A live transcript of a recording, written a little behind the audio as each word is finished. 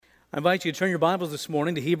I invite you to turn your Bibles this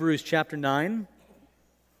morning to Hebrews chapter 9.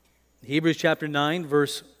 Hebrews chapter 9,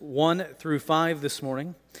 verse 1 through 5 this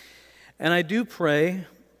morning. And I do pray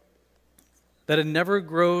that it never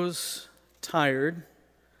grows tired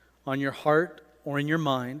on your heart or in your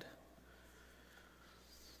mind,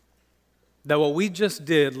 that what we just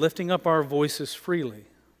did, lifting up our voices freely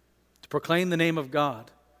to proclaim the name of God,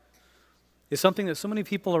 is something that so many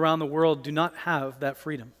people around the world do not have that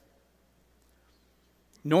freedom,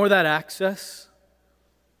 nor that access,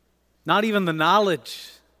 not even the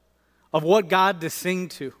knowledge of what God to sing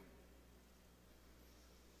to.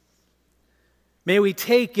 May we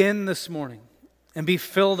take in this morning and be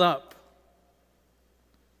filled up.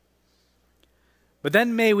 But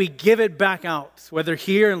then may we give it back out, whether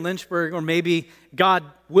here in Lynchburg or maybe God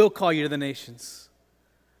will call you to the nations.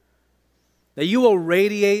 That you will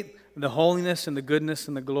radiate the holiness and the goodness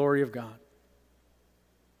and the glory of God.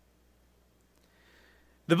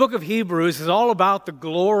 The book of Hebrews is all about the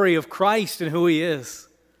glory of Christ and who He is,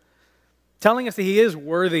 telling us that He is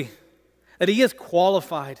worthy, that He is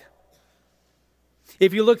qualified.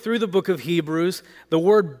 If you look through the book of Hebrews, the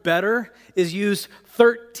word better is used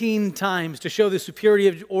 13 times to show the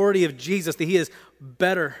superiority of Jesus, that He is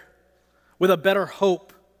better, with a better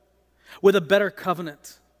hope, with a better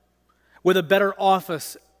covenant, with a better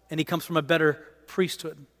office, and He comes from a better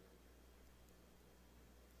priesthood.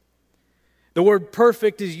 The word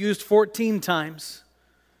perfect is used 14 times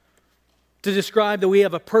to describe that we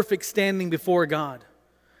have a perfect standing before God,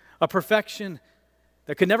 a perfection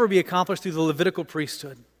that could never be accomplished through the Levitical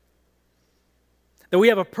priesthood, that we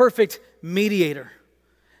have a perfect mediator,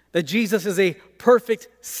 that Jesus is a perfect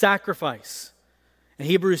sacrifice. And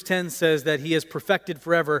Hebrews 10 says that He has perfected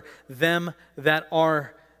forever them that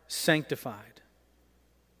are sanctified.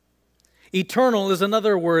 Eternal is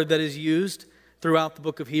another word that is used throughout the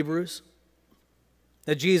book of Hebrews.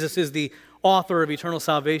 That Jesus is the author of eternal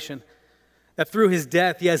salvation, that through His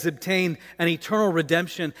death He has obtained an eternal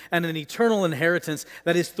redemption and an eternal inheritance,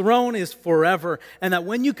 that His throne is forever, and that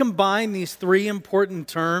when you combine these three important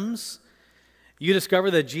terms, you discover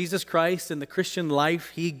that Jesus Christ and the Christian life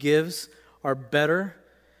He gives are better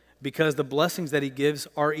because the blessings that He gives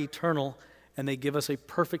are eternal and they give us a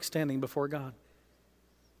perfect standing before God.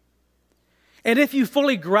 And if you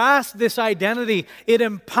fully grasp this identity, it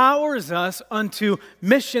empowers us unto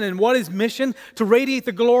mission. And what is mission? To radiate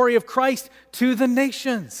the glory of Christ to the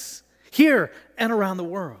nations, here and around the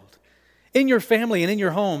world, in your family and in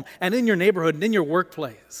your home and in your neighborhood and in your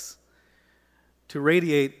workplace, to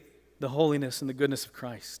radiate the holiness and the goodness of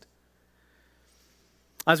Christ.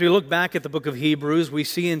 As we look back at the book of Hebrews, we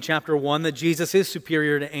see in chapter 1 that Jesus is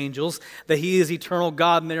superior to angels, that He is eternal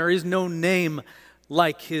God, and there is no name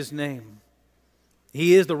like His name.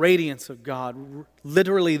 He is the radiance of God,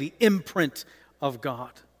 literally the imprint of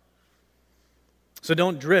God. So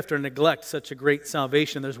don't drift or neglect such a great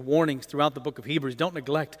salvation. There's warnings throughout the book of Hebrews. Don't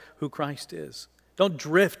neglect who Christ is. Don't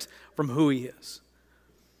drift from who He is.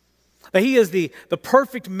 That He is the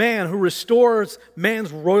perfect man who restores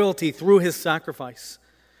man's royalty through His sacrifice.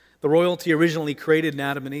 The royalty originally created in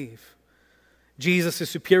Adam and Eve. Jesus is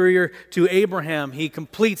superior to Abraham. He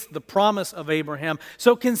completes the promise of Abraham.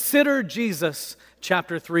 So consider Jesus,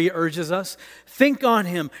 chapter 3 urges us. Think on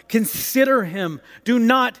Him. Consider Him. Do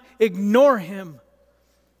not ignore Him.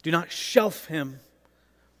 Do not shelf Him,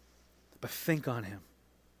 but think on Him.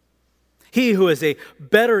 He who is a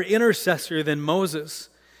better intercessor than Moses.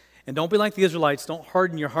 And don't be like the Israelites. Don't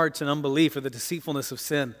harden your hearts in unbelief or the deceitfulness of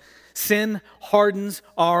sin. Sin hardens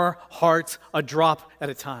our hearts a drop at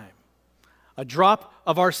a time. A drop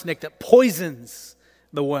of arsenic that poisons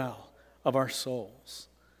the well of our souls.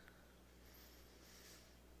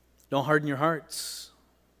 Don't harden your hearts.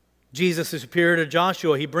 Jesus is superior to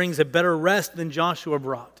Joshua. He brings a better rest than Joshua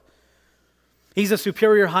brought. He's a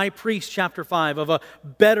superior high priest, chapter 5, of a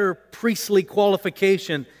better priestly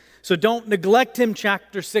qualification. So don't neglect Him,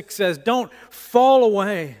 chapter 6 says. Don't fall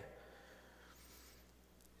away.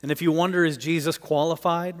 And if you wonder, is Jesus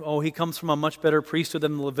qualified? Oh, He comes from a much better priesthood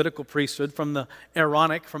than the Levitical priesthood, from the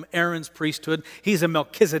Aaronic, from Aaron's priesthood. He's a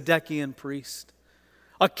Melchizedekian priest,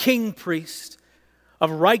 a king priest of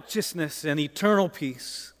righteousness and eternal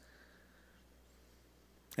peace.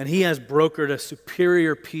 And He has brokered a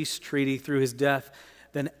superior peace treaty through His death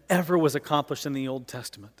than ever was accomplished in the Old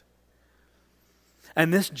Testament.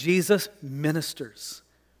 And this Jesus ministers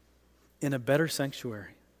in a better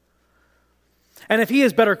sanctuary. And if He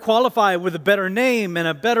is better qualified with a better name and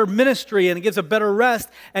a better ministry and He gives a better rest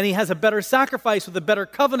and He has a better sacrifice with a better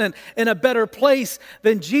covenant in a better place,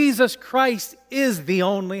 then Jesus Christ is the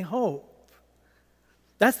only hope.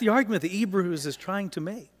 That's the argument that Hebrews is trying to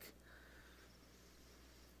make.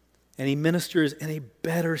 and he ministers in a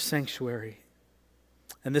better sanctuary.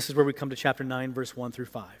 And this is where we come to chapter 9, verse 1 through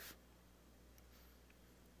 5.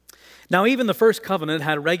 Now even the first covenant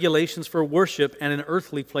had regulations for worship and an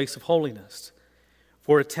earthly place of holiness.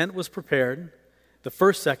 For a tent was prepared, the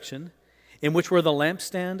first section, in which were the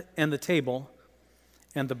lampstand and the table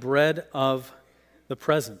and the bread of the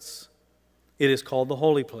presence. It is called the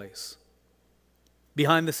holy place.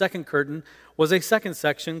 Behind the second curtain was a second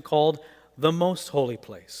section called the most holy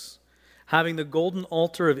place, having the golden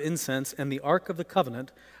altar of incense and the ark of the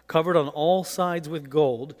covenant covered on all sides with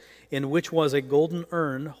gold, in which was a golden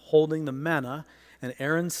urn holding the manna and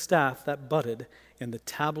Aaron's staff that budded in the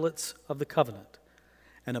tablets of the covenant.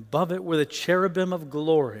 And above it were the cherubim of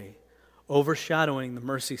glory overshadowing the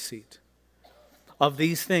mercy seat. Of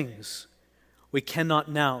these things we cannot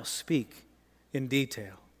now speak in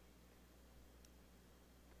detail.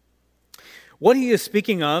 What he is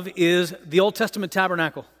speaking of is the Old Testament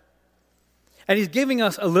tabernacle. And he's giving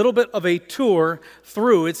us a little bit of a tour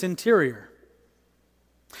through its interior.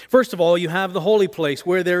 First of all, you have the holy place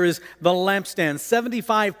where there is the lampstand.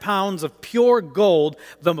 75 pounds of pure gold.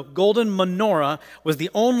 The golden menorah was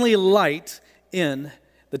the only light in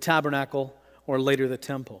the tabernacle, or later the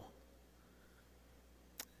temple.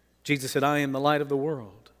 Jesus said, I am the light of the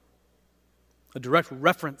world. A direct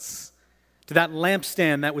reference to that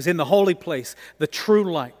lampstand that was in the holy place, the true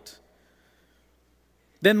light.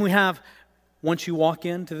 Then we have, once you walk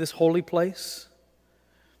into this holy place,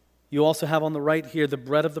 you also have on the right here the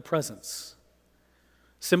bread of the presence,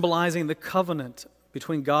 symbolizing the covenant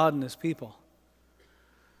between God and his people.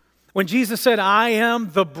 When Jesus said, I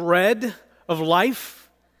am the bread of life,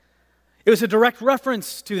 it was a direct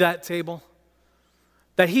reference to that table,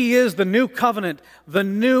 that he is the new covenant, the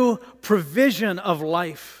new provision of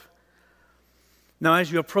life. Now,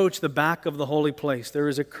 as you approach the back of the holy place, there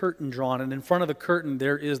is a curtain drawn, and in front of the curtain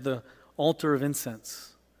there is the altar of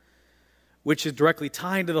incense, which is directly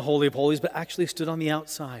tied to the Holy of Holies, but actually stood on the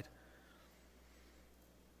outside.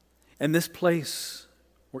 And this place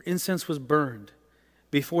where incense was burned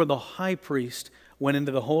before the high priest went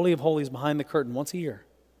into the Holy of Holies behind the curtain once a year.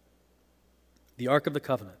 The Ark of the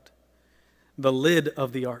Covenant, the lid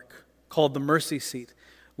of the Ark, called the mercy seat,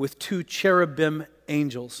 with two cherubim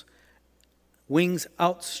angels, wings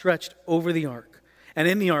outstretched over the Ark. And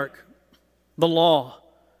in the Ark, the law,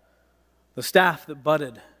 the staff that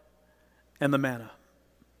budded, and the manna.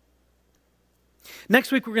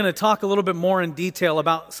 Next week, we're going to talk a little bit more in detail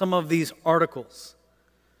about some of these articles.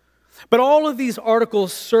 But all of these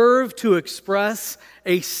articles serve to express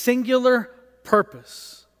a singular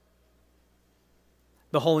purpose: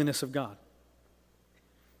 the holiness of God.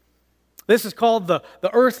 This is called the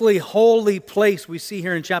earthly holy place we see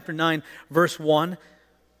here in chapter 9, verse 1.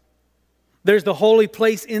 There's the holy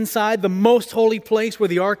place inside, the most holy place where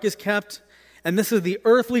the ark is kept. And this is the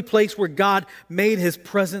earthly place where God made his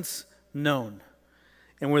presence known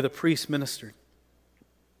and where the priests ministered.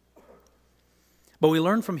 But we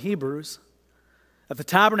learn from Hebrews that the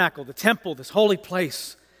tabernacle, the temple, this holy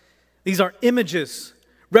place, these are images,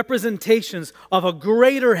 representations of a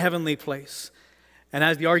greater heavenly place. And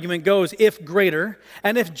as the argument goes, if greater,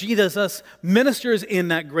 and if Jesus ministers in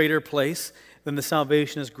that greater place, then the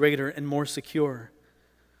salvation is greater and more secure.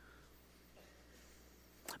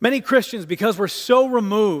 Many Christians, because we're so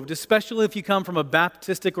removed, especially if you come from a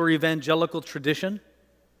Baptistic or evangelical tradition,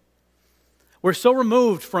 we're so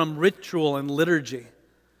removed from ritual and liturgy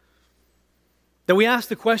that we ask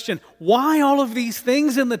the question, why all of these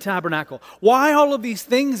things in the tabernacle? Why all of these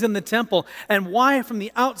things in the temple? And why from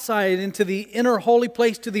the outside into the inner holy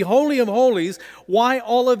place to the Holy of Holies? Why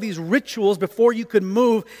all of these rituals before you could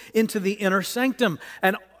move into the inner sanctum?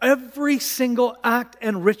 And every single act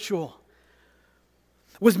and ritual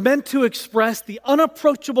was meant to express the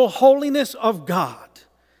unapproachable holiness of God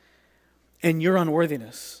and your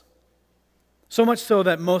unworthiness. So much so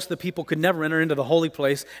that most of the people could never enter into the holy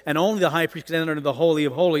place, and only the high priest could enter into the Holy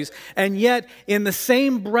of Holies. And yet, in the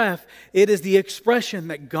same breath, it is the expression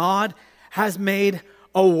that God has made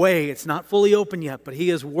a way. It's not fully open yet, but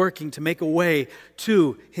he is working to make a way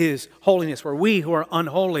to his holiness, where we who are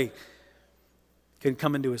unholy can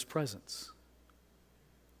come into his presence.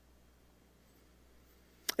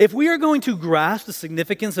 If we are going to grasp the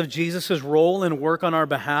significance of Jesus' role and work on our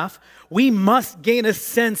behalf, we must gain a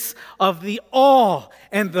sense of the awe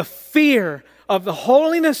and the fear of the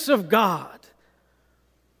holiness of God,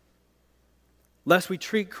 lest we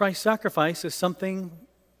treat Christ's sacrifice as something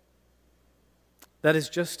that is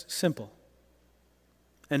just simple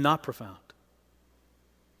and not profound.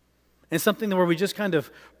 And something where we just kind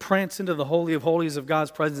of prance into the Holy of Holies of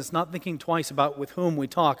God's presence, not thinking twice about with whom we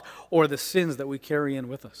talk or the sins that we carry in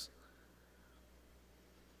with us.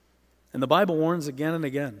 And the Bible warns again and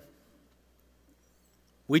again.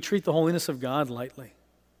 We treat the holiness of God lightly.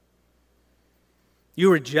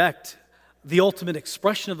 You reject the ultimate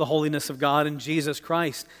expression of the holiness of God in Jesus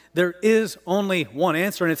Christ. There is only one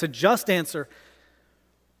answer, and it's a just answer.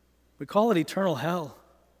 We call it eternal hell.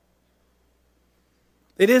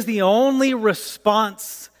 It is the only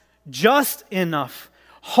response just enough,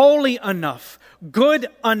 holy enough, good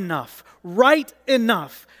enough, right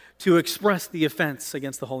enough to express the offense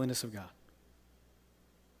against the holiness of God.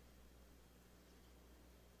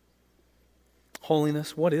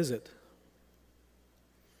 Holiness, what is it?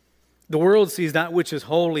 The world sees that which is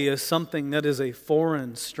holy as something that is a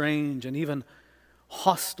foreign, strange, and even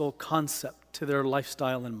hostile concept to their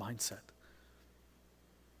lifestyle and mindset.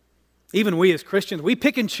 Even we as Christians, we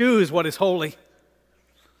pick and choose what is holy.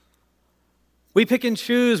 We pick and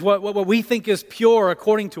choose what we think is pure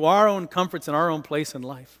according to our own comforts and our own place in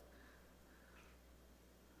life.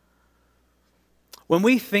 When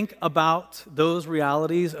we think about those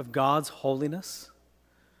realities of God's holiness,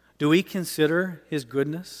 do we consider His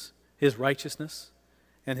goodness, His righteousness,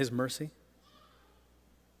 and His mercy?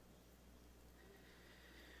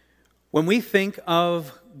 When we think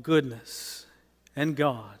of goodness and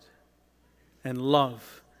God and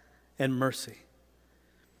love and mercy,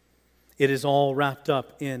 it is all wrapped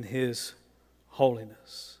up in His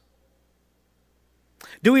holiness.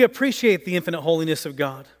 Do we appreciate the infinite holiness of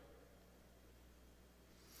God?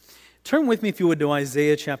 Turn with me, if you would, to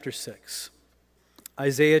Isaiah chapter 6.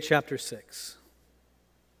 Isaiah chapter 6.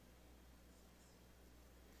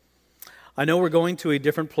 I know we're going to a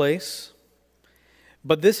different place,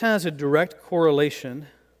 but this has a direct correlation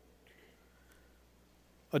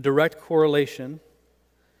to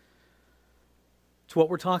what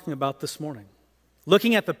we're talking about this morning.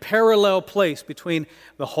 Looking at the parallel place between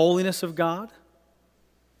the holiness of God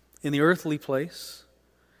in the earthly place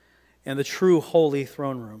and the true holy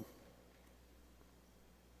throne room.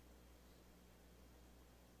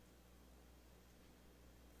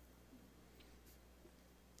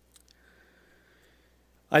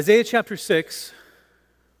 Isaiah chapter 6,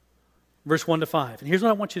 verse 1 to 5. And here's what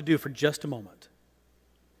I want you to do for just a moment.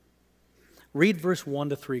 Read verse 1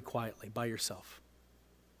 to 3 quietly by yourself.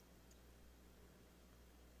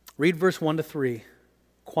 Read verse 1 to 3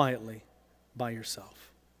 quietly by yourself.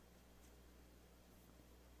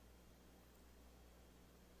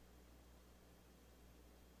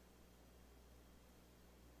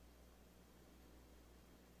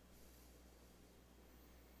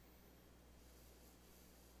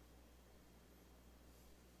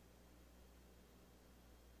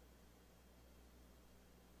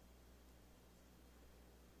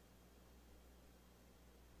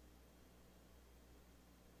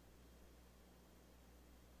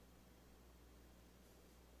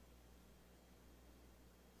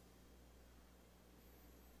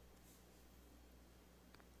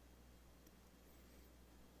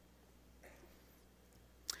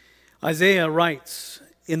 Isaiah writes,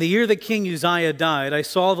 "In the year that King Uzziah died, I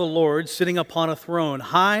saw the Lord sitting upon a throne,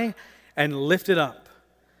 high and lifted up,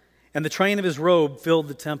 and the train of his robe filled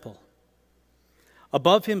the temple.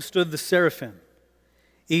 Above him stood the seraphim.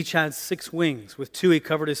 Each had 6 wings. With 2 he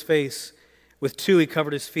covered his face, with 2 he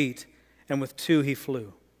covered his feet, and with 2 he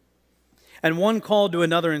flew. And one called to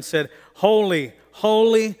another and said, 'Holy,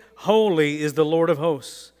 holy, holy is the Lord of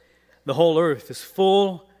hosts. The whole earth is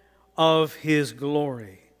full of his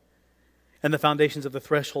glory.' And the foundations of the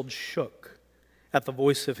threshold shook at the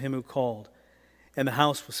voice of him who called, and the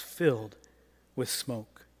house was filled with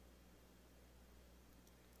smoke."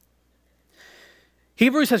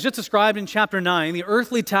 Hebrews has just described in chapter 9 the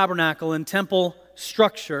earthly tabernacle and temple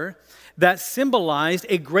structure that symbolized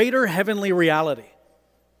a greater heavenly reality.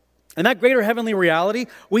 And that greater heavenly reality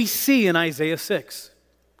we see in Isaiah 6.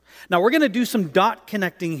 Now we're going to do some dot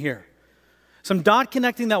connecting here. Some dot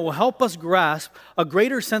connecting that will help us grasp a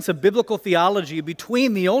greater sense of biblical theology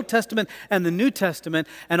between the Old Testament and the New Testament,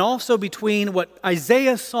 and also between what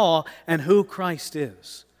Isaiah saw and who Christ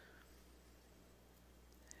is.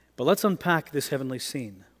 But let's unpack this heavenly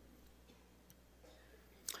scene.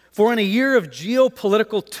 For in a year of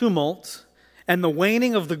geopolitical tumult and the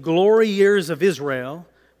waning of the glory years of Israel,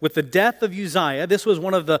 with the death of Uzziah, this was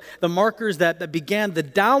one of the markers that began the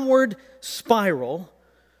downward spiral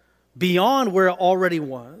beyond where it already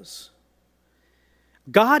was.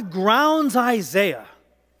 God grounds Isaiah,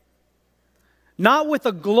 not with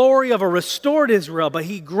the glory of a restored Israel, but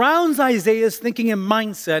He grounds Isaiah's thinking and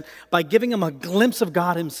mindset by giving him a glimpse of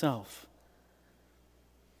God Himself.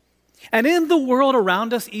 And in the world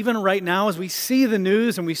around us, even right now, as we see the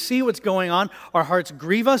news and we see what's going on, our hearts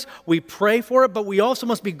grieve us, we pray for it, but we also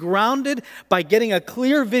must be grounded by getting a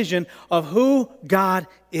clear vision of who God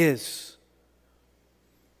is.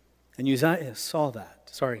 And Isaiah saw that.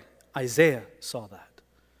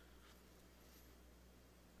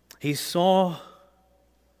 He saw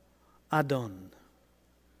Adon,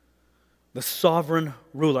 the sovereign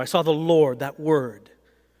ruler. I saw the Lord, that word.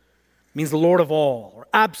 It means the Lord of all, or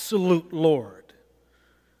absolute Lord.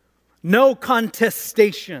 No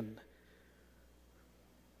contestation.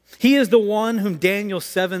 He is the one whom Daniel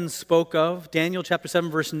 7 spoke of. Daniel chapter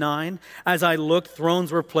 7 verse 9. As I looked,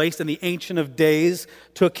 thrones were placed, and the Ancient of Days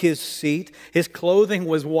took his seat. His clothing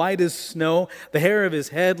was white as snow, the hair of his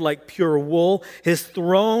head like pure wool. His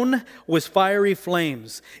throne was fiery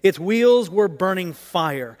flames. Its wheels were burning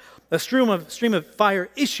fire. A stream of fire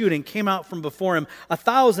issued and came out from before him.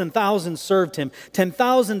 1,000 served him.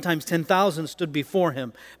 10,000 times 10,000 stood before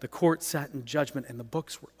him. The court sat in judgment, and the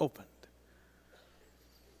books were opened.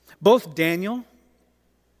 Both Daniel,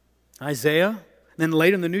 Isaiah, and then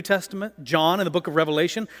later in the New Testament, John in the book of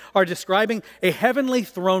Revelation, are describing a heavenly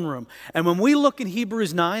throne room. And when we look in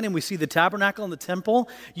Hebrews 9 and we see the tabernacle and the temple,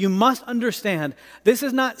 you must understand this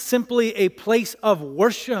is not simply a place of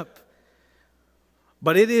worship,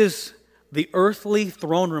 but it is the earthly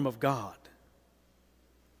throne room of God.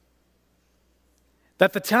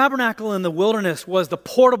 That the tabernacle in the wilderness was the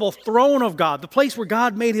portable throne of God, the place where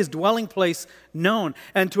God made his dwelling place known.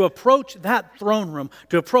 And to approach that throne room,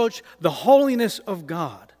 to approach the holiness of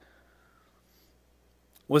God,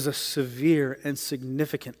 was a severe and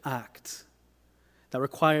significant act that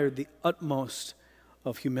required the utmost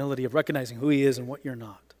of humility, of recognizing who he is and what you're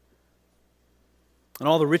not. And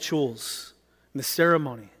all the rituals and the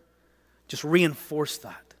ceremony just reinforce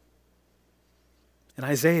that. And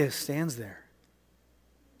Isaiah stands there.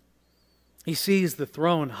 He sees the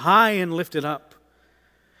throne high and lifted up,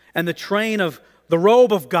 and the train of the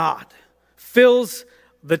robe of God fills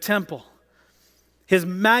the temple. His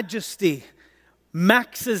majesty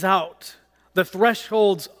maxes out the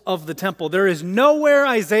thresholds of the temple. There is nowhere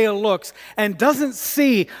Isaiah looks and doesn't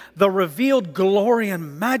see the revealed glory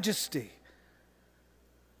and majesty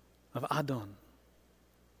of Adon,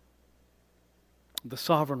 the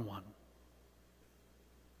sovereign one.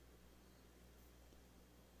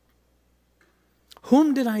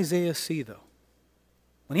 Whom did Isaiah see, though?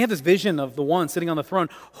 When he had this vision of the one sitting on the throne,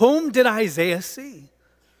 whom did Isaiah see?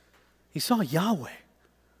 He saw Yahweh.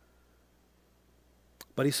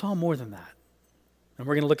 But he saw more than that. And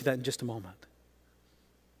we're going to look at that in just a moment.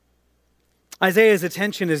 Isaiah's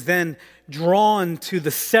attention is then drawn to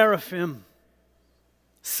the seraphim.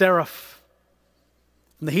 Seraph,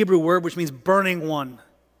 from the Hebrew word which means burning one.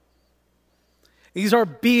 These are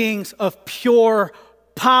beings of pure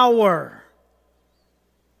power.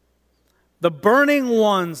 The burning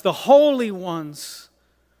ones, the holy ones.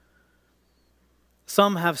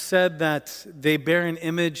 Some have said that they bear an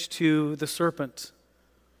image to the serpent,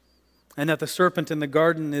 and that the serpent in the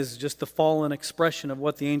garden is just the fallen expression of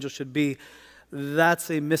what the angel should be. That's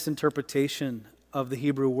a misinterpretation of the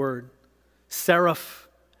Hebrew word. Seraph,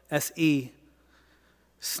 S-E,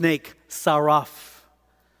 snake, saraf.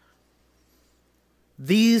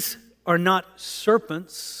 These are not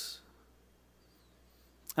serpents.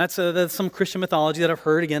 That's some Christian mythology that I've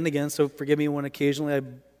heard again and again, so forgive me when occasionally I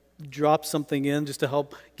drop something in just to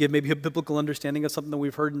help give maybe a biblical understanding of something that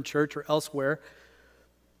we've heard in church or elsewhere.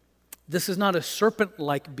 This is not a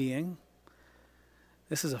serpent-like being.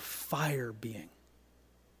 This is a fire being.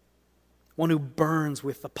 One who burns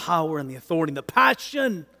with the power and the authority and the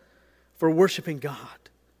passion for worshiping God.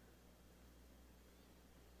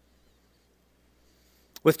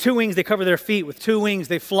 With 2 wings they cover their feet, with 2 wings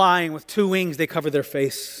they fly, and with 2 wings they cover their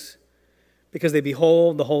face, because they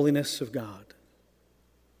behold the holiness of God.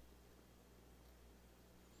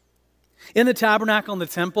 In the tabernacle and the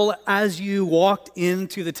temple, as you walked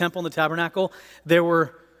into the temple and the tabernacle, there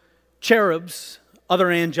were cherubs,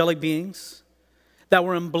 other angelic beings, that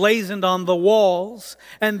were emblazoned on the walls.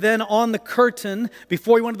 And then on the curtain,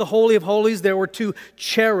 before you went to the Holy of Holies, there were 2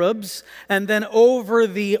 cherubs. And then over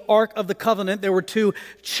the Ark of the Covenant, there were 2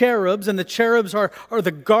 cherubs. And the cherubs are the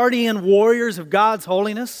guardian warriors of God's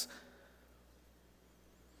holiness.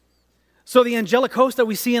 So the angelic host that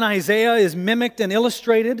we see in Isaiah is mimicked and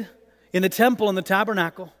illustrated in the temple and the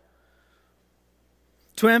tabernacle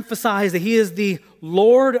to emphasize that he is the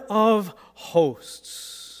Lord of hosts.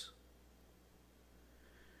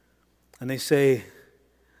 And they say,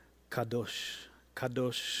 Kadosh,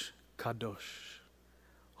 Kadosh, Kadosh.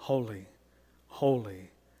 Holy,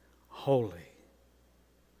 holy, holy.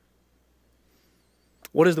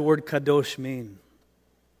 What does the word kadosh mean?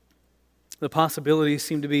 The possibilities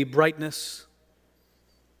seem to be brightness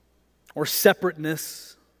or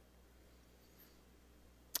separateness.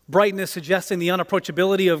 Brightness suggesting the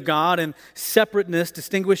unapproachability of God, and separateness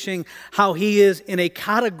distinguishing how He is in a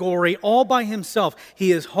category all by Himself.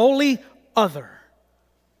 He is holy, other.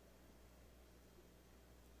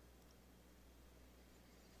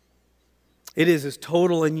 It is His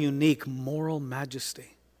total and unique moral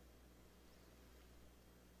majesty.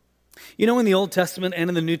 You know, in the Old Testament and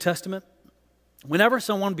in the New Testament, whenever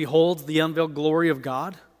someone beholds the unveiled glory of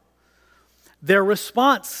God, their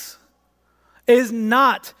response is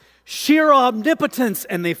not sheer omnipotence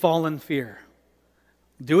and they fall in fear.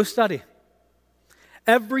 Do a study.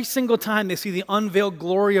 Every single time they see the unveiled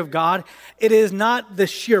glory of God, it is not the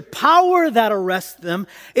sheer power that arrests them,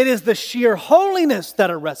 it is the sheer holiness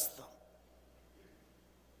that arrests them.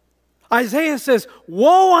 Isaiah says,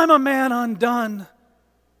 "Woe, I'm a man undone."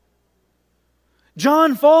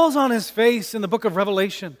 John falls on his face in the book of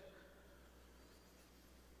Revelation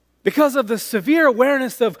because of the severe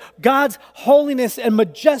awareness of God's holiness and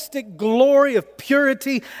majestic glory of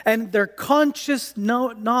purity and their conscious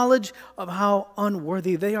knowledge of how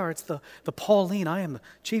unworthy they are. It's the Pauline, I am the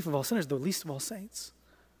chief of all sinners, the least of all saints.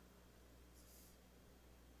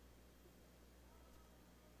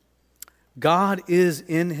 God is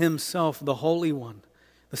in Himself the Holy One,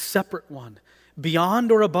 the separate one,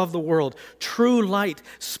 beyond or above the world, true light,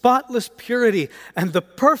 spotless purity, and the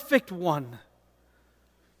perfect one.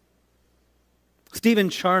 Stephen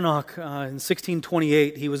Charnock, in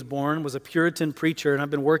 1628, he was born, was a Puritan preacher, and I've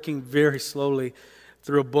been working very slowly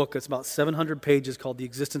through a book that's about 700 pages called The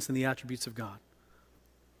Existence and the Attributes of God.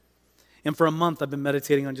 And for a month, I've been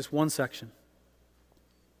meditating on just one section,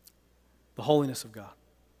 the holiness of God.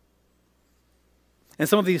 And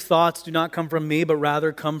some of these thoughts do not come from me, but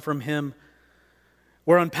rather come from him.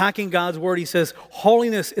 We're unpacking God's Word. He says,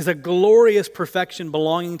 holiness is a glorious perfection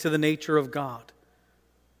belonging to the nature of God.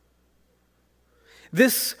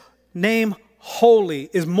 This name, holy,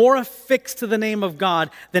 is more affixed to the name of God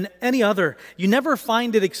than any other. You never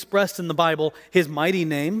find it expressed in the Bible, His mighty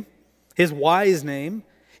name, His wise name,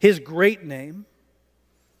 His great name.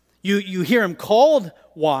 You hear Him called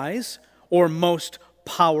wise or most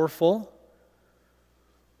powerful,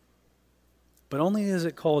 but only is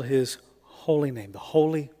it called His holy name, the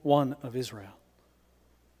Holy One of Israel.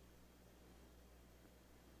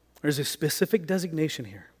 There's a specific designation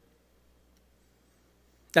here.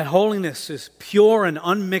 That holiness is pure and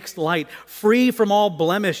unmixed light, free from all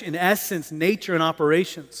blemish in essence, nature, and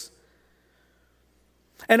operations.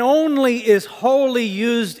 And only is holy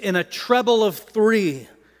used in a treble of three.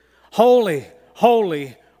 Holy,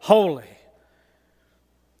 holy, holy.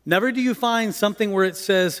 Never do you find something where it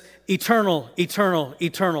says eternal, eternal,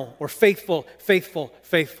 eternal, or faithful, faithful,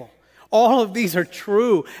 faithful. All of these are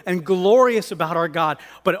true and glorious about our God,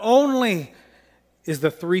 but only is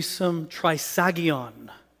the threesome trisagion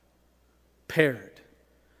paired.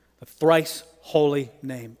 The thrice holy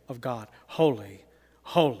name of God. Holy,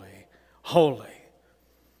 holy, holy.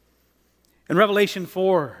 In Revelation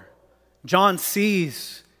 4, John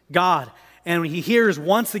sees God, and he hears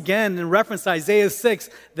once again, in reference to Isaiah 6,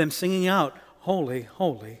 them singing out, holy,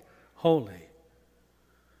 holy, holy.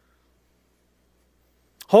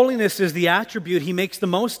 Holiness is the attribute he makes the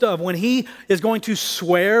most of. When he is going to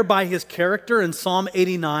swear by his character in Psalm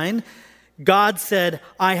 89, God said,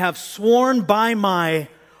 I have sworn by my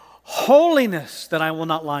holiness that I will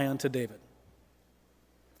not lie unto David.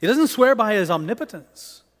 He doesn't swear by his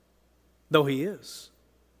omnipotence, though he is.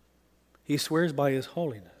 He swears by his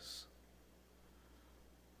holiness.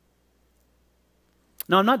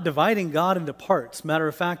 Now, I'm not dividing God into parts. Matter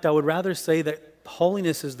of fact, I would rather say that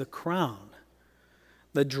holiness is the crown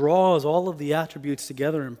that draws all of the attributes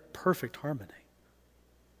together in perfect harmony.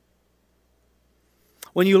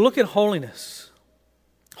 When you look at holiness,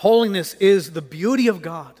 holiness is the beauty of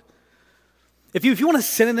God. If you want a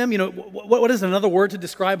synonym, what is another word to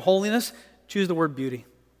describe holiness? Choose the word beauty.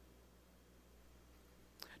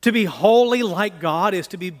 To be holy like God is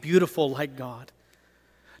to be beautiful like God.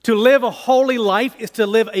 To live a holy life is to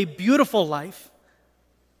live a beautiful life.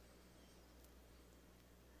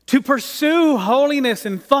 To pursue holiness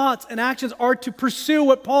in thoughts and actions are to pursue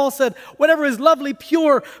what Paul said, whatever is lovely,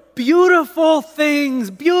 pure, beautiful things,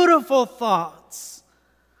 beautiful thoughts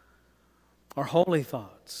are holy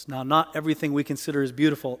thoughts. Now, not everything we consider as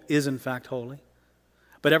beautiful is in fact holy,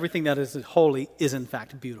 but everything that is holy is in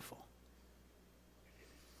fact beautiful.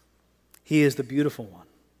 He is the beautiful one.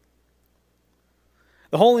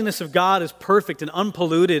 The holiness of God is perfect and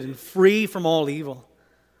unpolluted and free from all evil.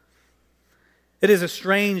 It is a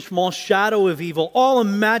strange, small shadow of evil, all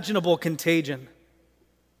imaginable contagion.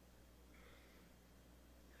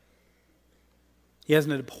 He has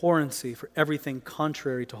an abhorrency for everything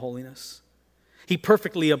contrary to holiness. He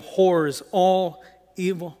perfectly abhors all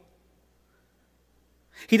evil.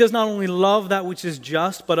 He does not only love that which is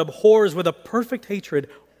just, but abhors with a perfect hatred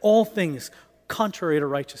all things contrary to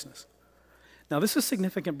righteousness. Now, this is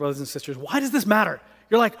significant, brothers and sisters. Why does this matter?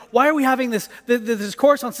 You're like, why are we having this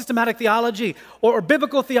course on systematic theology or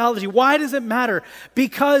biblical theology? Why does it matter?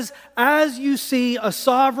 Because as you see a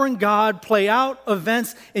sovereign God play out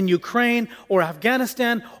events in Ukraine or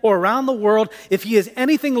Afghanistan or around the world, if he is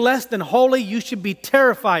anything less than holy, you should be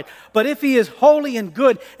terrified. But if he is holy and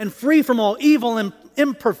good and free from all evil and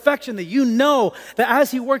imperfection, that you know that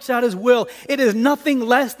as he works out his will, it is nothing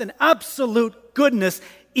less than absolute goodness,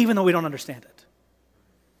 even though we don't understand it.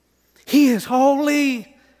 He is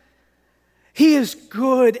holy. He is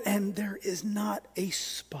good, and there is not a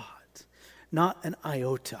spot, not an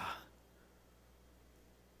iota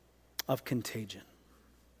of contagion.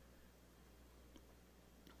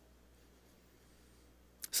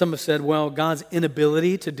 Some have said, well, God's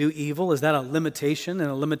inability to do evil, is that a limitation and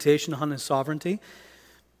a limitation on his sovereignty?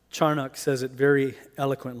 Charnock says it very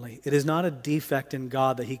eloquently. It is not a defect in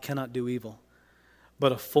God that he cannot do evil,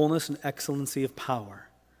 but a fullness and excellency of power.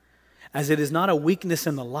 As it is not a weakness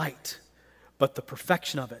in the light, but the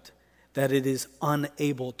perfection of it, that it is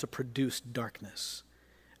unable to produce darkness.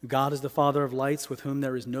 God is the Father of lights, with whom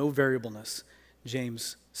there is no variableness.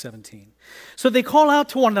 James 17. So they call out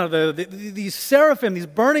to one another, these seraphim, these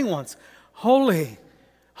burning ones, holy,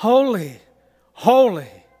 holy,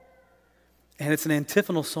 holy. And it's an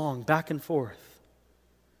antiphonal song, back and forth.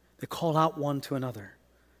 They call out one to another.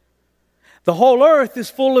 The whole earth is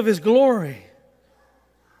full of his glory.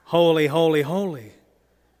 Holy, holy, holy.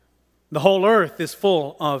 The whole earth is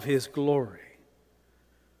full of his glory.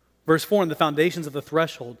 Verse 4, and the foundations of the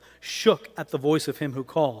threshold shook at the voice of him who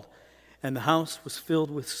called, and the house was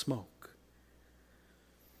filled with smoke.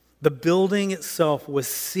 The building itself was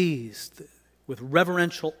seized with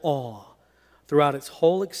reverential awe throughout its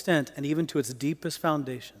whole extent and even to its deepest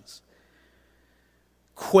foundations,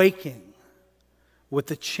 quaking with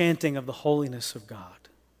the chanting of the holiness of God.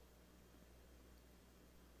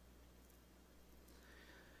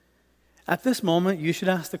 At this moment, you should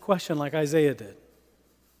ask the question like Isaiah did.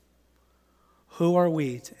 Who are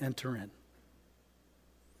we to enter in?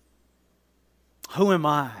 Who am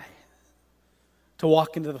I to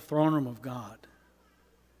walk into the throne room of God?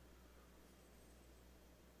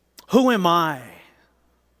 Who am I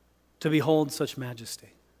to behold such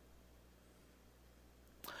majesty?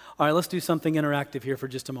 All right, let's do something interactive here for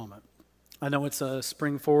just a moment. I know it's a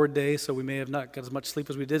spring forward day, so we may have not got as much sleep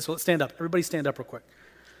as we did, so let's stand up. Everybody stand up real quick.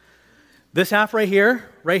 This half right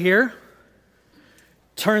here,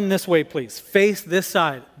 turn this way, please. Face this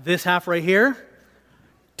side. This half right here,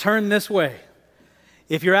 turn this way.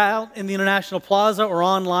 If you're out in the International Plaza or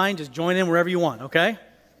online, just join in wherever you want, okay?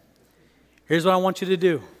 Here's what I want you to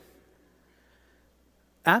do.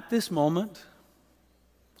 At this moment,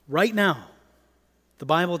 right now, the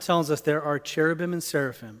Bible tells us there are cherubim and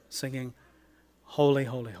seraphim singing, holy,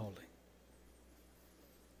 holy, holy.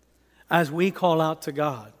 As we call out to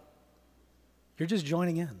God, you're just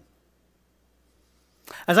joining in.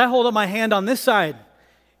 As I hold up my hand on this side,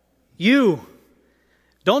 you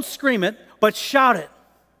don't scream it, but shout it.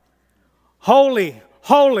 Holy,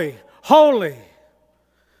 holy, holy.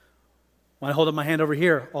 When I hold up my hand over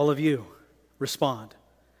here, all of you respond.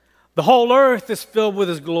 The whole earth is filled with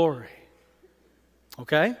his glory.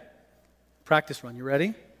 Okay? Practice run. You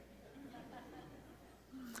ready?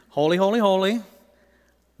 Holy, holy, holy.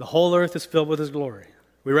 The whole earth is filled with his glory.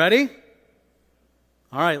 We ready?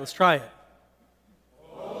 All right, let's try it.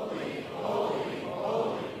 Holy, holy,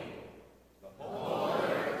 holy. The whole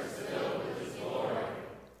earth is filled with his glory.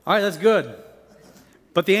 All right, that's good.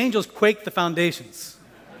 But the angels quaked the foundations.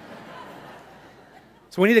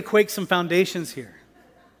 So we need to quake some foundations here.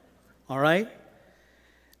 All right?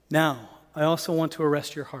 Now, I also want to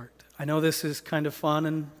arrest your heart. I know this is kind of fun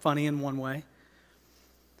and funny in one way.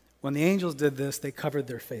 When the angels did this, they covered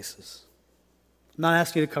their faces. I'm not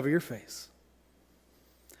asking you to cover your face,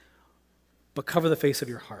 but cover the face of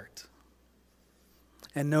your heart.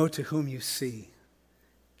 And know to whom you see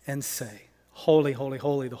and say, holy, holy,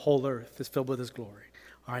 holy, the whole earth is filled with his glory.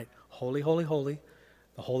 All right, holy, holy, holy,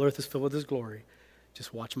 the whole earth is filled with his glory.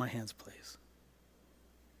 Just watch my hands, please.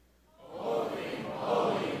 Holy,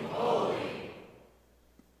 holy, holy,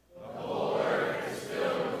 the whole earth is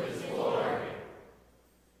filled with his glory.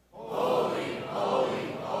 Holy,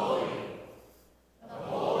 holy, holy, the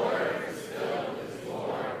whole earth is filled with his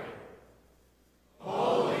glory.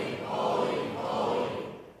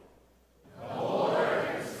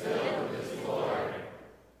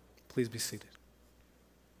 Please be seated.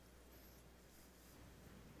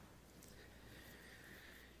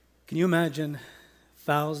 Can you imagine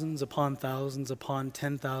thousands upon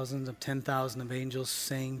 10,000s of 10,000 of angels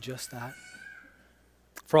saying just that?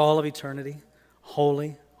 For all of eternity,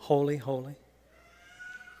 holy, holy, holy.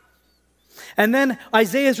 And then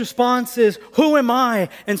Isaiah's response is, who am I?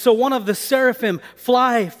 And so one of the seraphim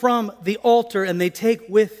fly from the altar and they take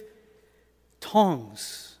with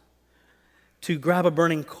tongs to grab a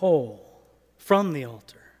burning coal from the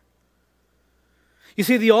altar. You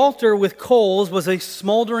see, the altar with coals was a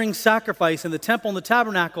smoldering sacrifice. In the temple and the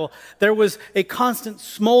tabernacle, there was a constant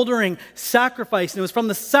smoldering sacrifice. And it was from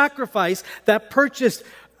the sacrifice that purchased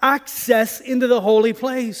access into the holy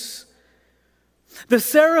place. The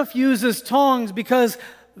seraph uses tongs because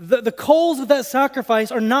the coals of that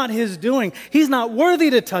sacrifice are not his doing. He's not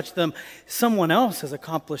worthy to touch them. Someone else has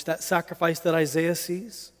accomplished that sacrifice that Isaiah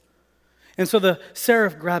sees. And so the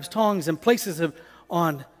seraph grabs tongs and places them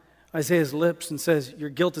on Isaiah's lips and says, your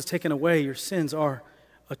guilt is taken away, your sins are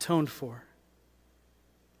atoned for.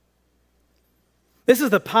 This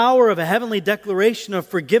is the power of a heavenly declaration of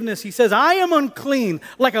forgiveness. He says, I am unclean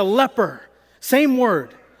like a leper. Same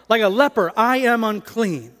word. Like a leper, I am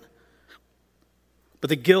unclean. But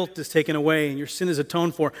the guilt is taken away and your sin is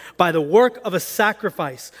atoned for by the work of a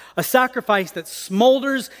sacrifice that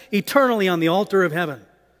smolders eternally on the altar of heaven.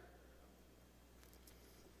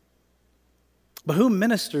 But who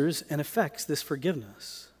ministers and effects this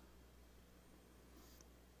forgiveness?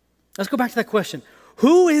 Let's go back to that question.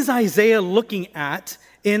 Who is Isaiah looking at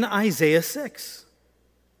in Isaiah 6?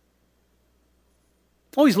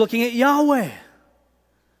 Oh, he's looking at Yahweh.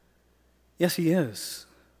 Yes, he is.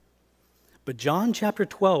 But John chapter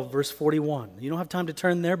 12, verse 41. You don't have time to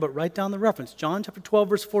turn there, but write down the reference. John chapter 12,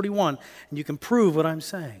 verse 41, and you can prove what I'm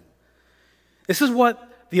saying. This is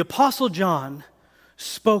what the Apostle John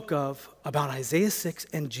spoke of about Isaiah 6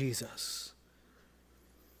 and Jesus.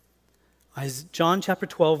 John chapter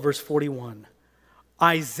 12, verse 41.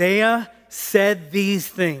 Isaiah said these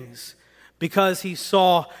things because he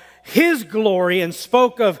saw his glory and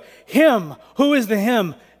spoke of him. Who is the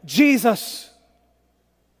him? Jesus.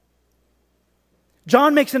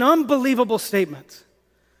 John makes an unbelievable statement.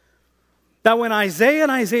 That when Isaiah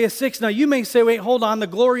and Isaiah 6, now you may say, wait, hold on, the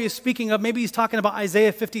glory is speaking of, maybe he's talking about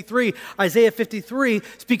Isaiah 53. Isaiah 53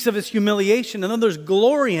 speaks of his humiliation, and then there's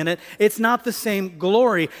glory in it. It's not the same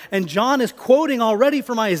glory. And John is quoting already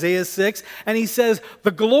from Isaiah 6, and he says, the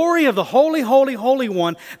glory of the holy, holy, holy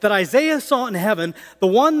one that Isaiah saw in heaven, the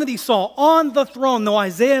one that he saw on the throne, though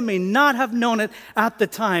Isaiah may not have known it at the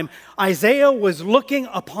time, Isaiah was looking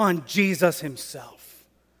upon Jesus himself.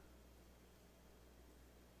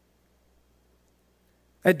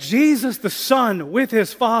 At Jesus the Son with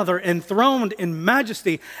his Father enthroned in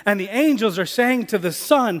majesty, and the angels are saying to the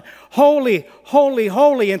Son, holy, holy,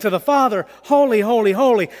 holy, and to the Father, holy, holy,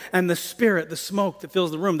 holy, and the Spirit, the smoke that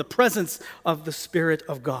fills the room, the presence of the Spirit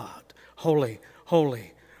of God, holy,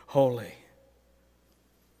 holy, holy.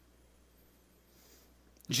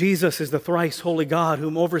 Jesus is the thrice holy God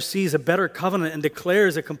whom oversees a better covenant and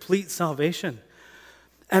declares a complete salvation.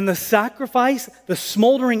 And the sacrifice, the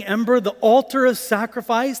smoldering ember, the altar of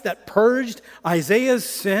sacrifice that purged Isaiah's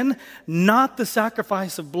sin, not the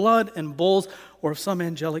sacrifice of blood and bulls or of some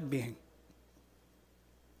angelic being.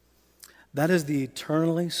 That is the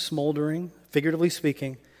eternally smoldering, figuratively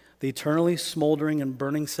speaking, the eternally smoldering and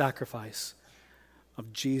burning sacrifice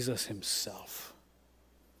of Jesus himself.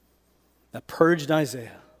 That purged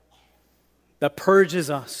Isaiah, that purges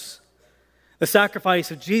us. The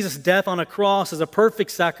sacrifice of Jesus' death on a cross is a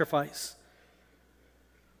perfect sacrifice.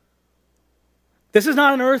 This is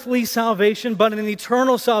not an earthly salvation, but an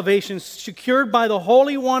eternal salvation secured by the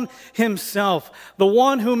Holy One himself, the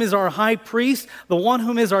one whom is our high priest, the one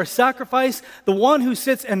whom is our sacrifice, the one who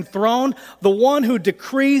sits enthroned, the one who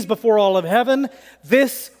decrees before all of heaven.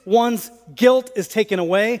 This one's guilt is taken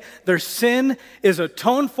away, their sin is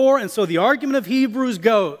atoned for, and so the argument of Hebrews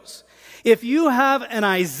goes, if you have an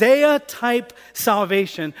Isaiah-type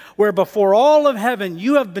salvation where before all of heaven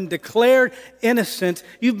you have been declared innocent,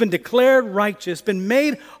 you've been declared righteous, been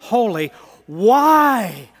made holy,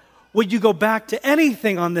 why would you go back to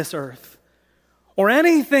anything on this earth or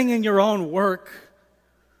anything in your own work?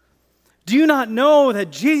 Do you not know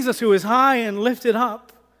that Jesus, who is high and lifted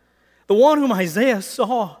up, the one whom Isaiah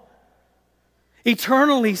saw,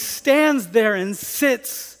 eternally stands there and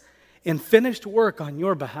sits in finished work on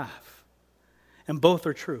your behalf? And both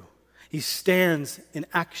are true. He stands in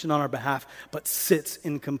action on our behalf, but sits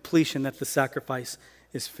in completion that the sacrifice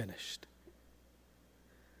is finished.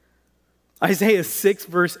 Isaiah 6,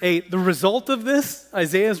 verse 8, the result of this,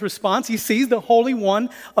 Isaiah's response, he sees the Holy One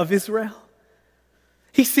of Israel.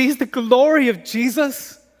 He sees the glory of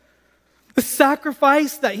Jesus, the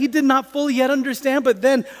sacrifice that he did not fully yet understand, but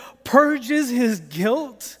then purges his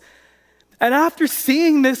guilt. And after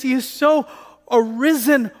seeing this, he is so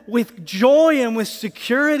arisen with joy and with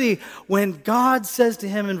security when God says to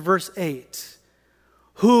him in verse 8,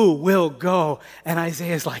 who will go? And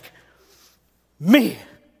Isaiah is like, me.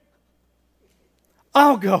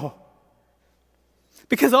 I'll go.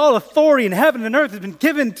 Because all authority in heaven and earth has been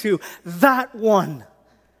given to that one.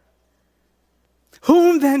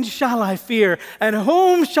 Whom then shall I fear? And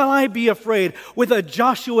whom shall I be afraid? With a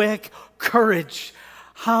Joshuaic courage,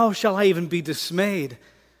 how shall I even be dismayed?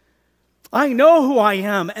 I know who I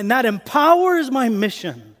am, and that empowers my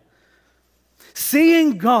mission.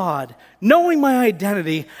 Seeing God, knowing my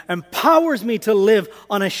identity, empowers me to live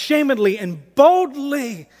unashamedly and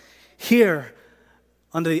boldly here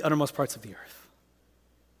under the uttermost parts of the earth.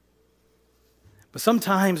 But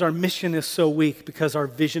sometimes our mission is so weak because our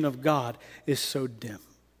vision of God is so dim.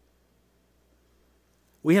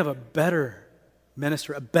 We have a better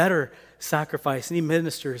minister, a better sacrifice, and he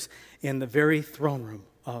ministers in the very throne room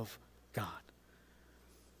of God.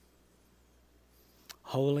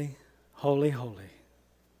 Holy, holy, holy,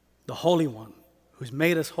 the Holy One who's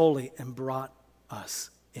made us holy and brought us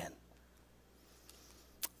in.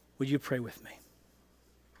 Would you pray with me?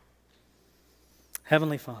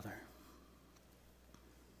 Heavenly Father,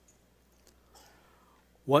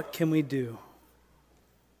 what can we do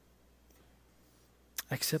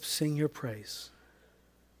except sing your praise?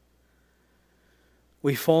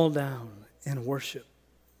 We fall down in worship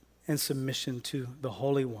and submission to the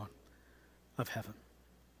Holy One of heaven.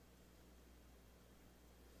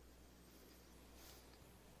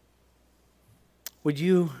 Would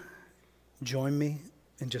you join me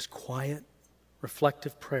in just quiet,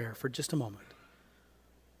 reflective prayer for just a moment?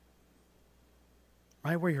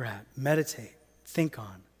 Right where you're at, meditate, think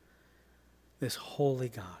on this holy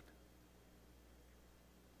God.